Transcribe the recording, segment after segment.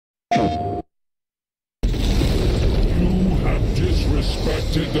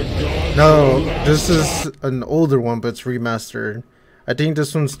No, this is an older one, but it's remastered. I think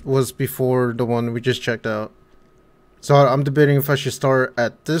this one was before the one we just checked out. So I'm debating if I should start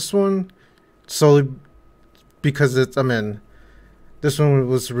at this one, solely because it's, I mean, this one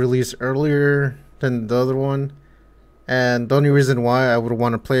was released earlier than the other one. And the only reason why I would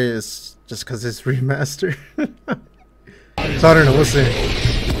want to play it is just because it's remastered. So I don't know, we'll see.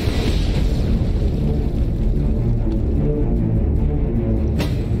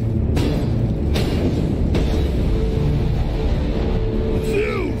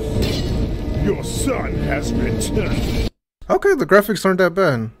 Your son has returned. Okay, the graphics aren't that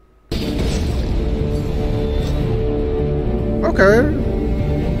bad. Okay.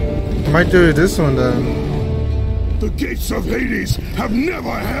 Might do this one then. The gates of Hades have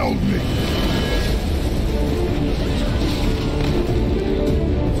never held me.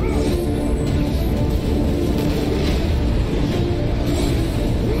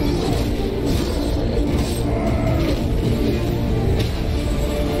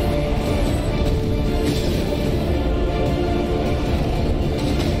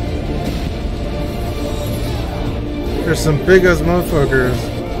 There's some big ass motherfuckers.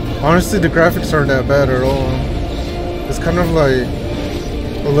 Honestly, the graphics aren't that bad at all. It's kind of like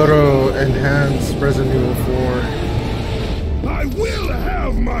a little enhanced Resident Evil 4. I will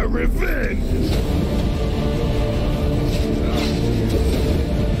have my revenge.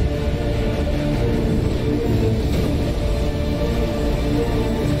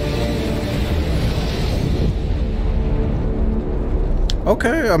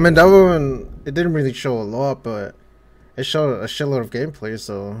 Okay, I mean that one, it didn't really show a lot, but it showed a shitload of gameplay,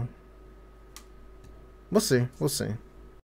 so we'll see, we'll see.